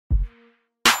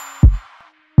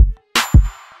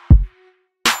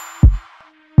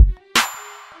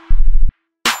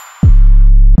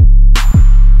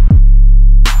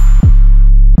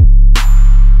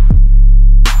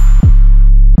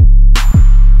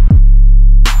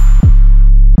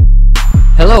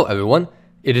Hello everyone,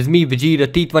 it is me Vegeta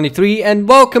T23 and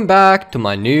welcome back to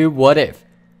my new What If.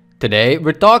 Today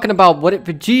we're talking about what if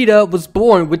Vegeta was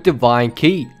born with Divine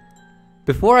Ki.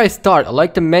 Before I start, I'd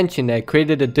like to mention that I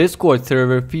created a Discord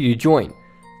server for you to join.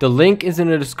 The link is in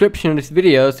the description of this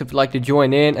video, so if you'd like to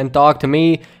join in and talk to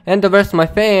me and the rest of my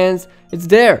fans, it's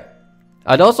there.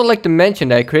 I'd also like to mention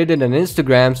that I created an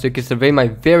Instagram so you can survey my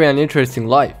very uninteresting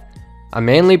life. I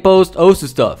mainly post Osu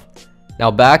stuff.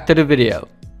 Now back to the video.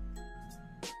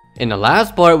 In the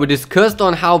last part, we discussed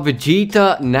on how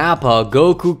Vegeta, Nappa,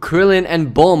 Goku, Krillin,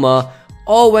 and Bulma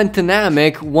all went to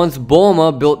Namek once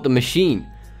Bulma built the machine.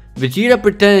 Vegeta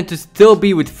pretended to still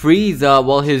be with Frieza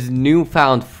while his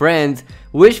newfound friends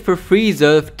wished for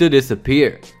Frieza to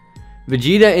disappear.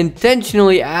 Vegeta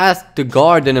intentionally asked to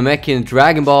guard the Namekian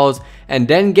Dragon Balls and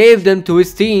then gave them to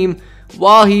his team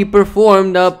while he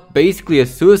performed basically a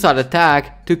suicide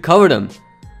attack to cover them.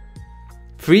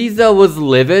 Frieza was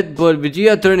livid, but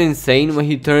Vegeta turned insane when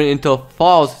he turned into a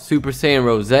false Super Saiyan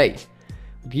Rose.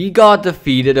 He got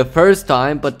defeated the first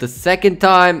time, but the second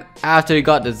time, after he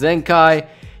got the Zenkai,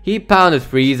 he pounded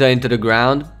Frieza into the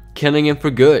ground, killing him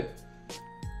for good.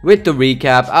 With the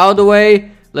recap out of the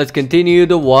way, let's continue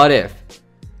the what if.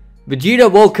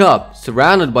 Vegeta woke up,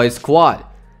 surrounded by his squad.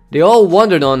 They all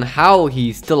wondered on how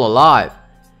he's still alive.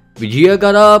 Vegeta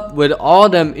got up with all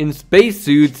them in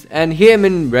spacesuits and him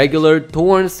in regular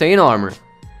torn Saiyan armor.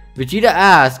 Vegeta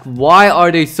asked why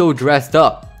are they so dressed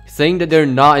up, saying that they're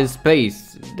not in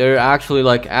space, they're actually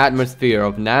like atmosphere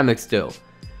of Namek still.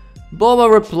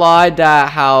 Bulma replied that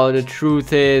how the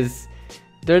truth is,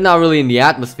 they're not really in the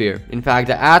atmosphere. In fact,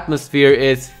 the atmosphere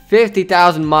is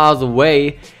 50,000 miles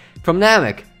away from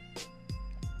Namek.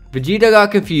 Vegeta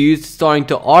got confused, starting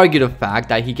to argue the fact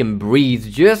that he can breathe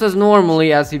just as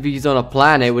normally as if he's on a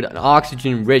planet with an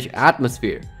oxygen-rich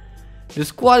atmosphere. The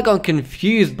squad got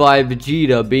confused by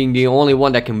Vegeta being the only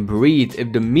one that can breathe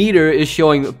if the meter is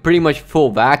showing pretty much full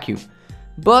vacuum,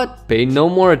 but paid no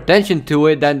more attention to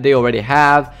it than they already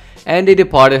have, and they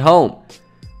departed home.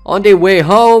 On their way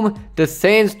home, the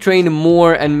Saiyans trained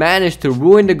more and managed to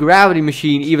ruin the gravity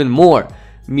machine even more,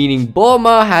 meaning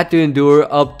Bulma had to endure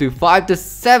up to 5 to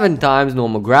 7 times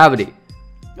normal gravity.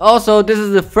 Also, this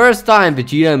is the first time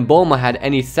Vegeta and Bulma had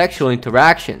any sexual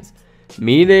interactions,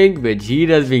 meaning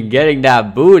Vegeta's been getting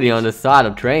that booty on the side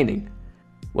of training.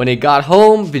 When they got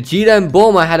home, Vegeta and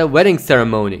Bulma had a wedding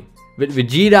ceremony, with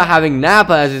Vegeta having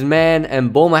Nappa as his man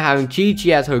and Bulma having Chi-Chi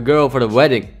as her girl for the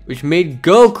wedding, which made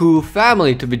Goku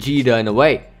family to Vegeta in a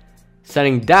way.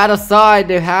 Setting that aside,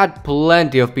 they had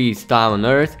plenty of peace time on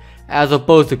Earth, as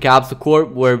opposed to Capsule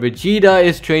Corp, where Vegeta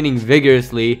is training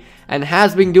vigorously and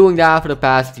has been doing that for the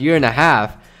past year and a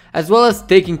half, as well as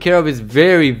taking care of his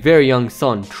very young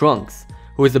son Trunks,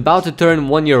 who is about to turn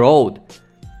 1 year old.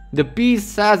 The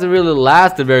peace hasn't really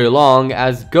lasted very long,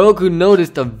 as Goku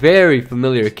noticed a very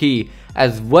familiar key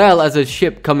as well as a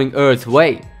ship coming Earth's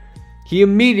way. He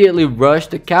immediately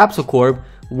rushed to Capsule Corp,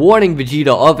 warning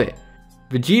Vegeta of it.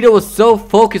 Vegeta was so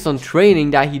focused on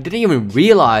training that he didn't even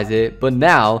realize it, but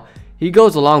now he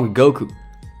goes along with Goku.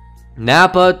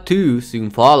 Nappa too soon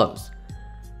follows.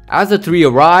 As the three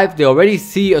arrive, they already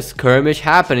see a skirmish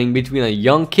happening between a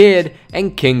young kid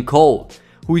and King Cold,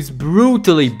 who is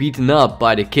brutally beaten up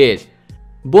by the kid.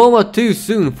 Bulma too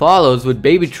soon follows with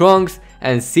baby Trunks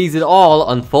and sees it all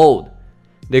unfold.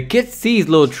 The kid sees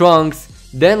little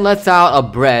Trunks, then lets out a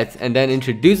breath and then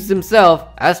introduces himself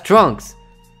as Trunks.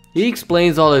 He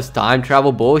explains all his time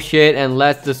travel bullshit and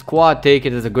lets the squad take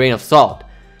it as a grain of salt,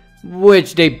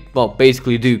 which they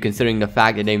basically do, considering the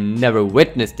fact that they've never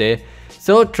witnessed it.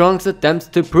 So Trunks attempts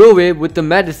to prove it with the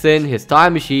medicine, his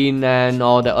time machine, and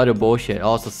all the other bullshit,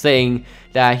 also saying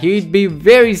that he'd be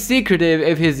very secretive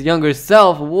if his younger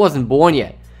self wasn't born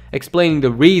yet, explaining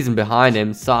the reason behind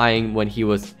him sighing when he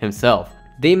was himself.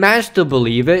 They managed to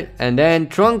believe it, and then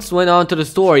Trunks went on to the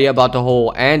story about the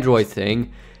whole android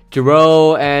thing,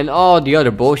 Jiro, and all the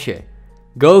other bullshit.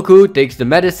 Goku takes the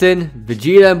medicine,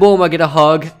 Vegeta and Bulma get a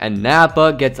hug, and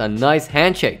Nappa gets a nice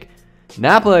handshake.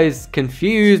 Nappa is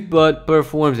confused but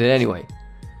performs it anyway.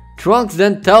 Trunks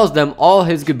then tells them all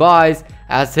his goodbyes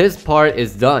as his part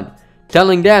is done,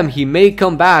 telling them he may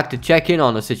come back to check in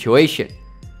on the situation.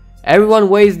 Everyone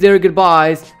waves their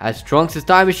goodbyes as Trunks'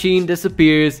 time machine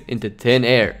disappears into thin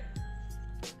air.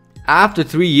 After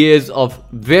 3 years of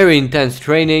very intense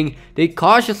training, they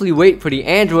cautiously wait for the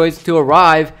androids to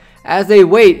arrive as they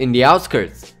wait in the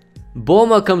outskirts.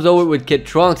 Bulma comes over with Kid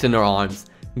Trunks in her arms.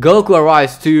 Goku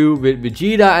arrives too, with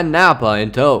Vegeta and Nappa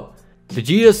in tow.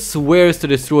 Vegeta swears to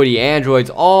destroy the androids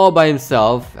all by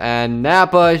himself, and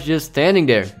Nappa is just standing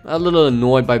there, a little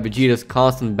annoyed by Vegeta's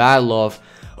constant battle of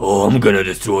 "Oh, I'm gonna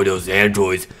destroy those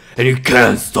androids and you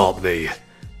can't stop me,"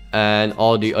 and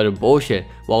all the other bullshit,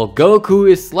 while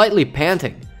Goku is slightly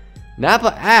panting.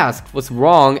 Nappa asks what's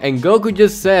wrong, and Goku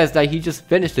just says that he just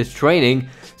finished his training,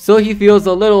 so he feels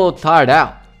a little tired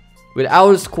out. With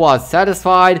our squad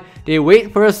satisfied, they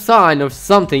wait for a sign of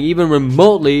something even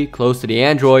remotely close to the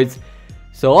androids.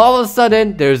 So all of a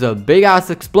sudden, there's a big ass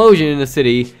explosion in the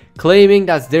city, claiming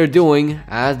that's their doing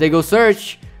as they go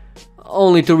search,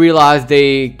 only to realize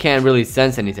they can't really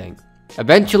sense anything.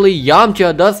 Eventually,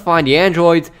 Yamcha does find the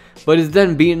androids, but is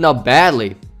then beaten up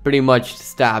badly, pretty much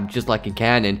stabbed just like a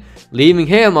cannon, leaving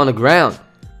him on the ground.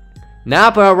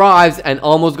 Nappa arrives and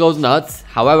almost goes nuts.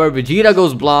 However, Vegeta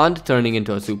goes blonde, turning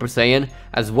into a Super Saiyan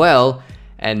as well.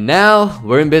 And now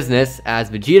we're in business as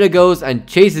Vegeta goes and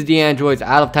chases the androids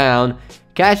out of town,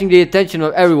 catching the attention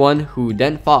of everyone who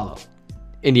then follow.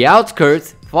 In the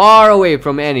outskirts, far away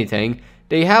from anything,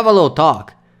 they have a little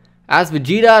talk. As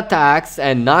Vegeta attacks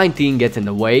and 19 gets in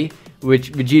the way,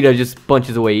 which Vegeta just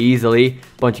punches away easily,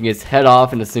 punching his head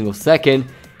off in a single second.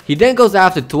 He then goes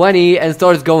after 20 and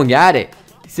starts going at it.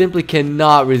 He simply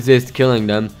cannot resist killing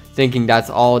them, thinking that's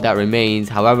all that remains.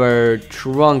 However,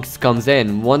 Trunks comes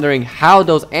in, wondering how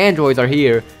those androids are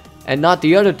here and not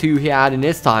the other two he had in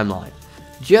his timeline.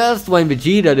 Just when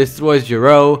Vegeta destroys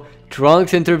Gero,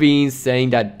 Trunks intervenes,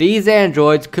 saying that these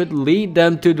androids could lead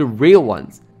them to the real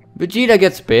ones. Vegeta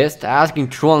gets pissed, asking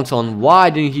Trunks on why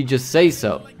didn't he just say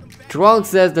so. Trunks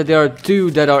says that there are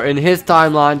two that are in his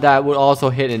timeline that would also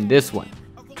hit in this one.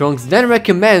 Trunks then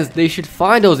recommends they should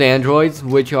find those androids,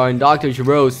 which are in Dr.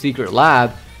 Gero's secret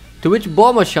lab, to which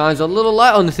Bulma shines a little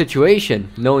light on the situation,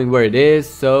 knowing where it is,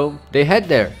 so they head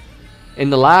there. In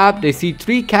the lab, they see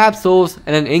 3 capsules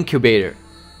and an incubator.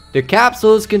 The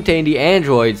capsules contain the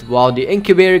androids, while the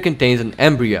incubator contains an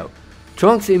embryo.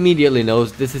 Trunks immediately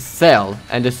knows this is Cell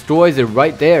and destroys it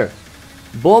right there.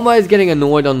 Bulma is getting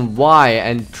annoyed on why,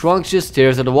 and Trunks just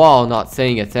stares at the wall, not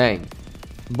saying a thing.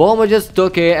 Bulma just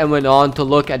took it and went on to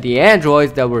look at the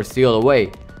androids that were sealed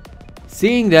away.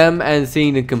 Seeing them and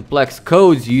seeing the complex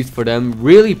codes used for them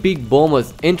really piqued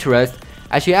Bulma's interest,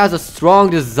 as she has a strong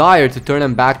desire to turn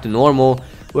them back to normal,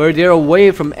 where they're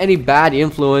away from any bad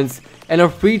influence and are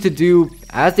free to do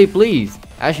as they please,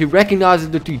 as she recognizes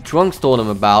the 2 Trunks told him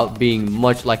about being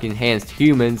much like enhanced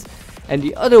humans, and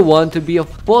the other one to be a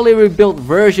fully rebuilt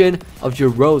version of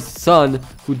Gero's son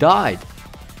who died.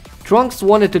 Trunks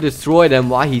wanted to destroy them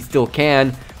while he still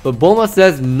can, but Bulma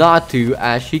says not to,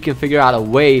 as she can figure out a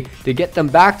way to get them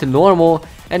back to normal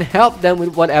and help them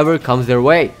with whatever comes their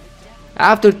way.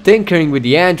 After tinkering with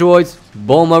the androids,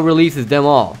 Bulma releases them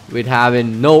all, with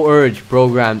having no urge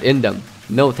programmed in them,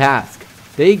 no task.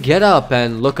 They get up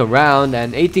and look around,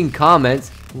 and 18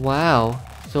 comments, "Wow,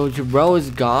 so Gero is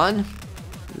gone?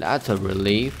 That's a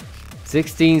relief."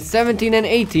 16, 17 and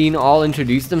 18 all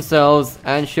introduce themselves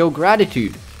and show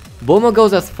gratitude. Bulma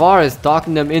goes as far as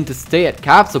talking them in to stay at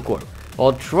Capsule Corp,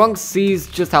 while Trunks sees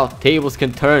just how tables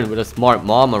can turn with a smart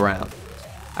mom around.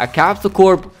 At Capsule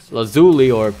Corp,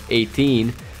 Lazuli, or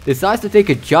 18, decides to take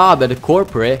a job at a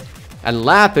corporate, and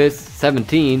Lapis,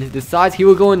 17, decides he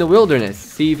will go in the wilderness,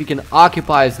 see if he can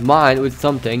occupy his mind with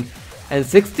something, and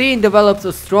 16 develops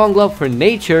a strong love for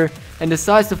nature and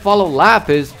decides to follow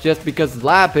Lapis just because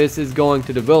Lapis is going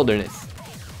to the wilderness.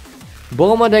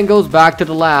 Bulma then goes back to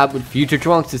the lab with future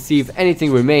Trunks to see if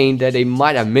anything remained that they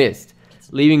might have missed,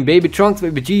 leaving baby Trunks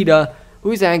with Vegeta,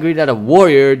 who is angry that a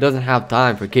warrior doesn't have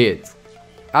time for kids.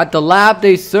 At the lab,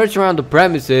 they search around the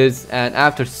premises, and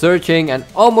after searching and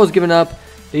almost giving up,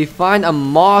 they find a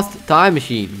mossed time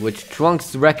machine, which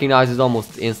Trunks recognizes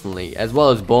almost instantly, as well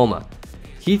as Bulma.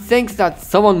 He thinks that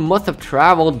someone must have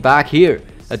traveled back here,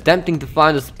 attempting to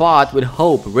find a spot with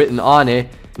hope written on it,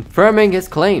 confirming his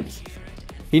claims.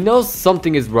 He knows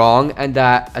something is wrong and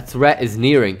that a threat is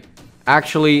nearing.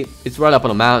 Actually, it's right up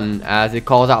on a mountain as it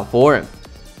calls out for him.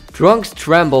 Trunks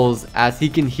trembles as he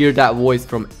can hear that voice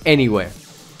from anywhere.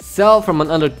 Cell from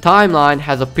another timeline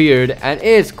has appeared and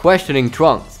is questioning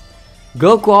Trunks.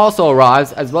 Goku also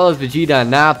arrives, as well as Vegeta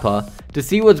and Nappa, to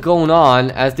see what's going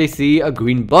on as they see a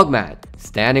green bugman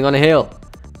standing on a hill.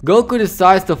 Goku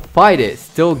decides to fight it,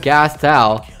 still gassed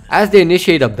out, as they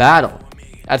initiate a battle.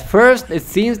 At first, it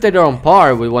seems that they're on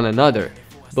par with one another,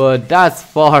 but that's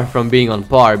far from being on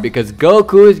par because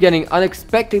Goku is getting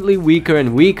unexpectedly weaker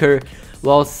and weaker,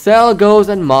 while Cell goes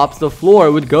and mops the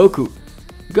floor with Goku.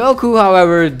 Goku,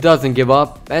 however, doesn't give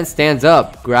up and stands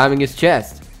up, grabbing his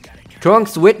chest.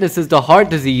 Trunks witnesses the heart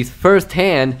disease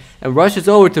firsthand and rushes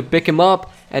over to pick him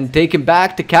up and take him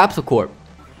back to Capsule Corp.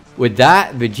 With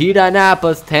that, Vegeta and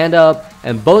Nappa stand up,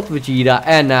 and both Vegeta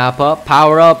and Nappa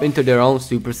power up into their own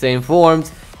Super Saiyan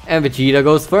forms, and Vegeta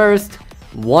goes first,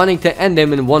 wanting to end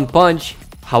them in one punch.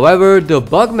 However, the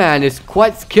Bugman is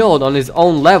quite skilled on his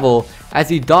own level as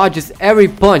he dodges every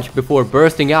punch before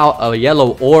bursting out a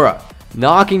yellow aura,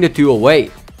 knocking the two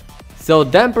away. So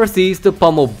then proceeds to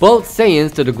pummel both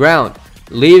Saiyans to the ground,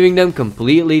 leaving them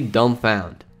completely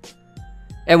dumbfounded.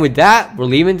 And with that, we're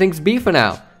leaving things be for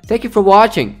now. Thank you for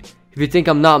watching. If you think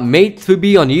I'm not made to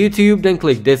be on YouTube, then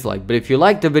click dislike. But if you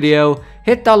liked the video,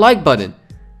 hit that like button.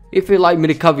 If you'd like me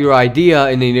to cover your idea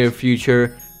in the near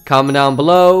future, comment down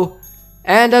below.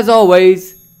 And as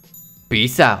always,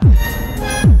 peace out.